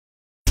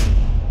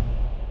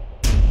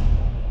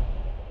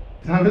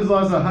Tom has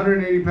lost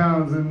 180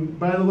 pounds, and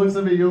by the looks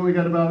of it, you only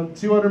got about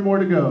 200 more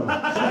to go.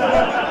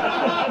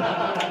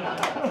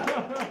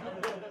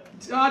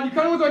 Todd, you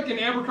kind of look like an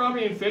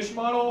Abercrombie and Fitch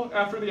model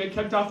after they get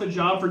kicked off the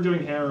job for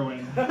doing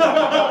heroin.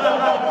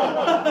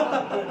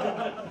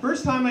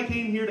 First time I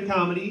came here to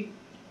comedy,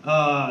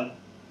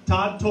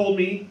 Todd told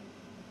me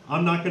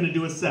I'm not going to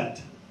do a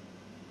set.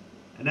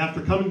 And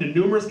after coming to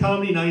numerous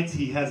comedy nights,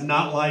 he has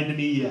not lied to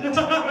me yet.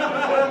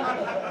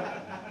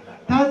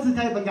 Todd's the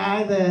type of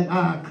guy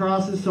that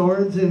crosses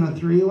swords in a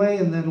three-way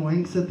and then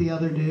winks at the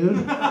other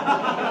dude.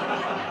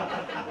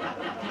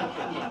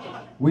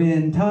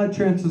 When Todd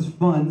transfers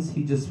funds,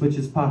 he just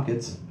switches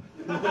pockets.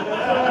 Get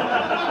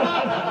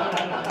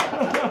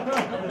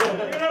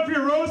up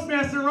your roast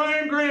master,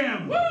 Ryan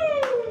Graham. Woo!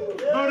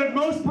 Voted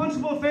most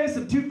punchable face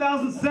of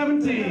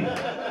 2017.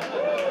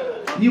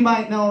 You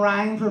might know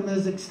Ryan from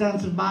his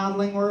extensive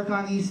modeling work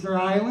on Easter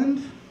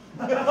Island.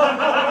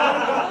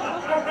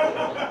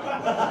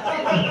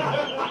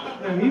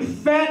 You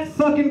fat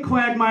fucking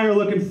quagmire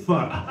looking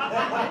fuck.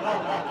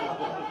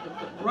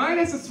 Ryan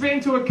has to spit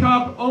into a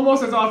cup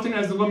almost as often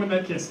as the woman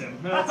that kissed him.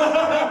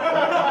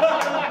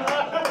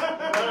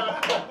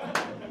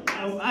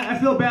 I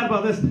feel bad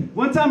about this.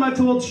 One time I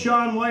told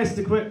Sean Weiss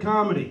to quit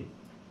comedy.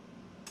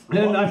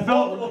 And I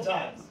felt...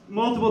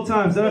 Multiple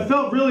times. And I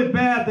felt really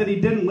bad that he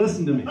didn't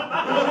listen to me.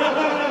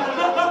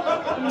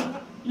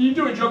 You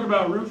do a joke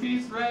about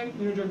roofies, right?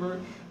 You do a joke about...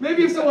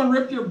 Maybe if someone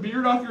ripped your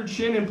beard off your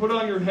chin and put it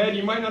on your head,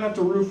 you might not have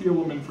to roofie a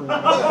woman for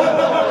once.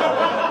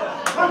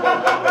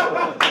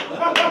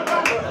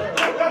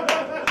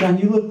 John,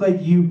 you look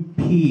like you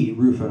pee,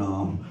 roof and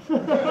all.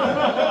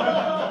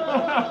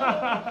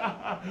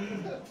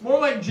 More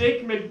like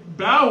Jake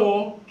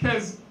McBowell,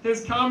 because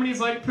his comedy's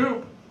like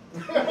poop.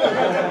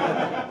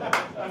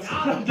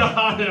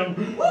 Got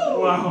him.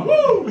 Wow.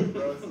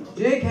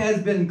 Jake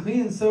has been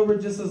clean and sober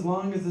just as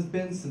long as it's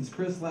been since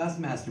Chris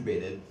last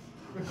masturbated.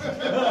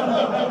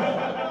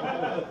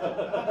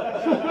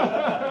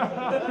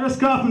 Chris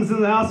Kaufman's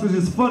in the house, which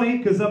is funny,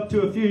 because up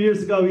to a few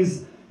years ago,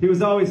 he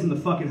was always in the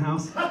fucking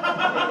house.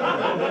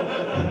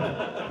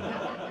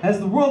 Has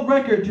the world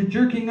record to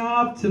jerking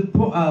off to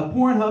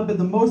Pornhub in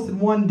the most in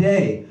one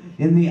day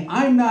in the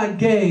I'm not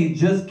gay,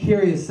 just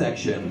curious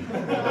section.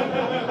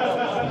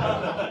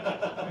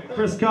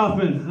 Chris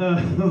Kaufman,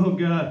 oh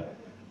God,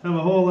 have a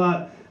whole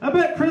lot. I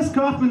bet Chris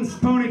Kaufman's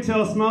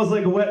ponytail smells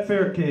like a wet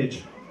ferret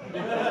cage.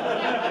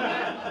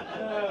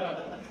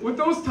 With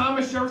those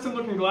Thomas Jefferson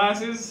looking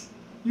glasses,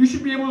 you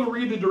should be able to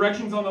read the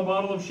directions on the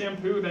bottle of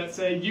shampoo that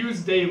say, use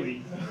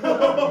daily.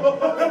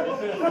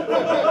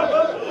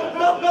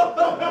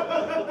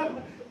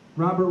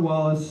 Robert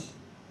Wallace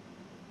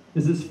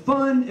is as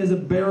fun as a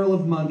barrel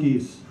of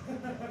monkeys.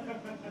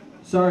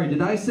 Sorry,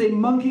 did I say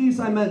monkeys?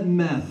 I meant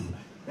meth.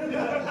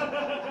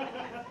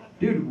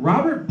 Dude,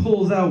 Robert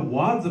pulls out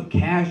wads of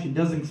cash and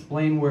doesn't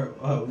explain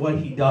what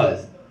he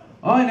does.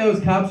 All I know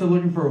is cops are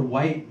looking for a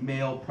white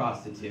male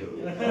prostitute.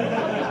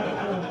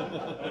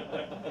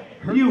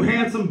 You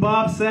handsome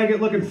Bob Saget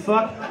looking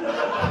fuck.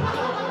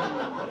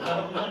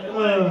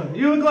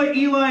 You look like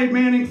Eli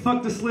Manning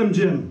fucked a Slim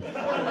Jim.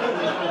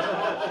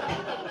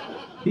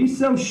 He's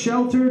so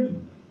sheltered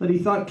that he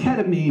thought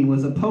ketamine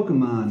was a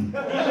Pokemon.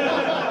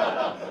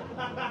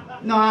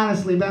 No,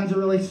 honestly, Ben's a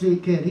really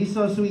sweet kid. He's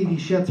so sweet he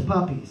shits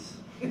puppies.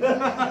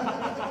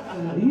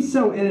 He's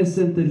so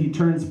innocent that he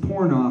turns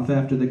porn off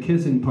after the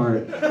kissing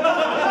part.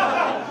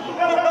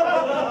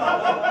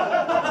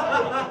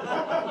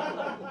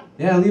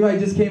 Yeah, Levi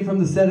just came from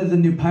the set of the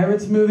new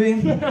Pirates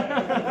movie.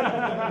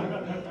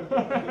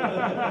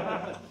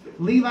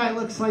 Levi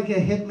looks like a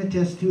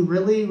hypnotist who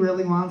really,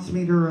 really wants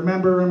me to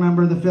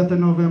remember the 5th of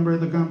November,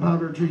 the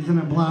gunpowder treason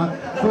and plot.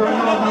 For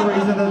no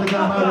reason that the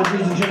gunpowder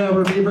treason should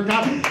ever be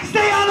forgotten.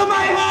 Stay out of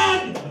my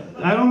head!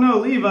 I don't know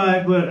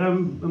Levi, but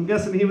I'm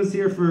guessing he was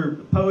here for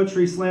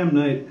Poetry Slam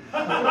Night.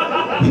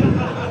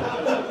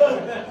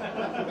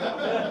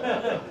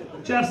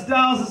 Jeff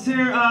Styles is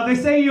here. They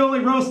say you only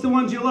roast the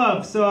ones you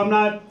love, so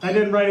I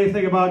didn't write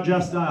anything about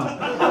Jeff Styles.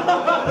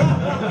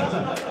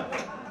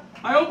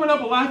 I opened up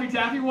a Laffy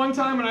Taffy one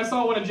time and I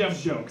saw one of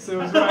Jeff's jokes. It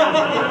was right.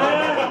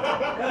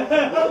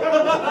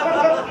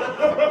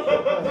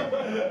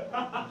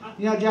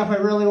 You know, Jeff, I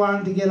really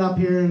wanted to get up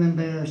here and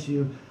embarrass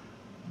you,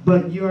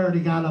 but you already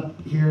got up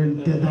here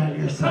and did that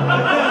yourself.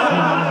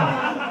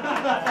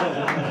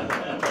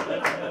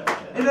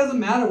 It doesn't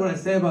matter what I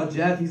say about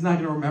Jeff, he's not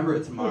going to remember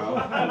it tomorrow.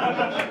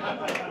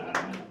 Let's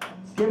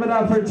give it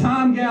up for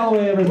Tom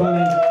Galloway,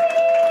 everybody.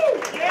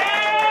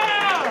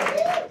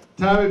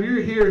 Tom, if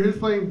you're here, who's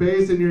playing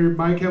bass in your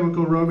My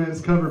Chemical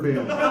Romance cover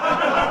band?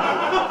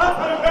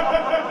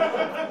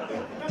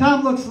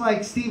 Tom looks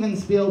like Steven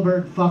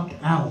Spielberg fucked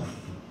Alf.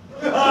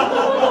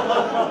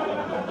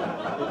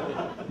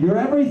 You're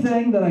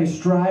everything that I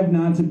strive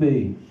not to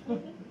be.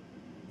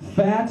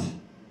 Fat,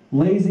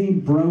 lazy,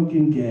 broke,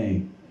 and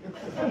gay.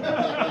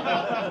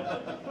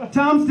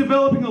 Tom's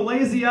developing a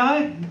lazy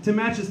eye to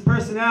match his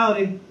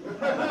personality.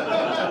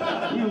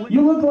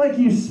 You look like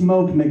you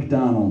smoke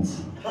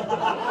McDonald's.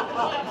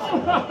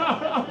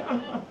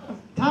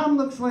 Tom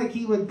looks like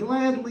he would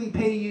gladly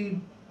pay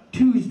you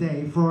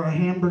Tuesday for a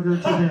hamburger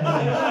today.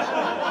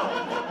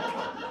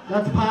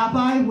 That's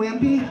Popeye,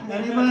 Wimpy,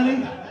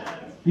 anybody?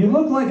 You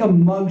look like a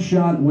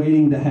mugshot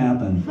waiting to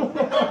happen.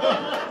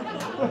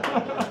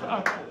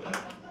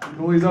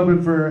 Well, he's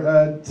open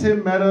for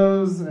Tim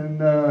Meadows and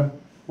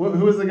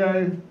who was the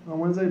guy on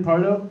Wednesday?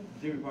 Pardo?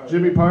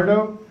 Jimmy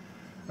Pardo.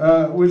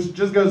 Which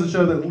just goes to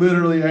show that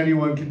literally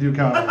anyone can do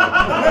comedy.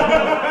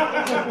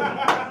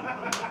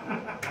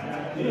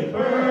 Happy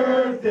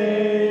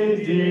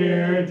birthday,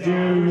 dear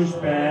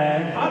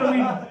douchebag. How do we?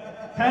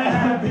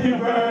 Happy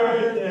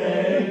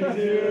birthday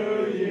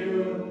to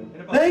you.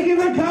 Thank you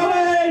for coming!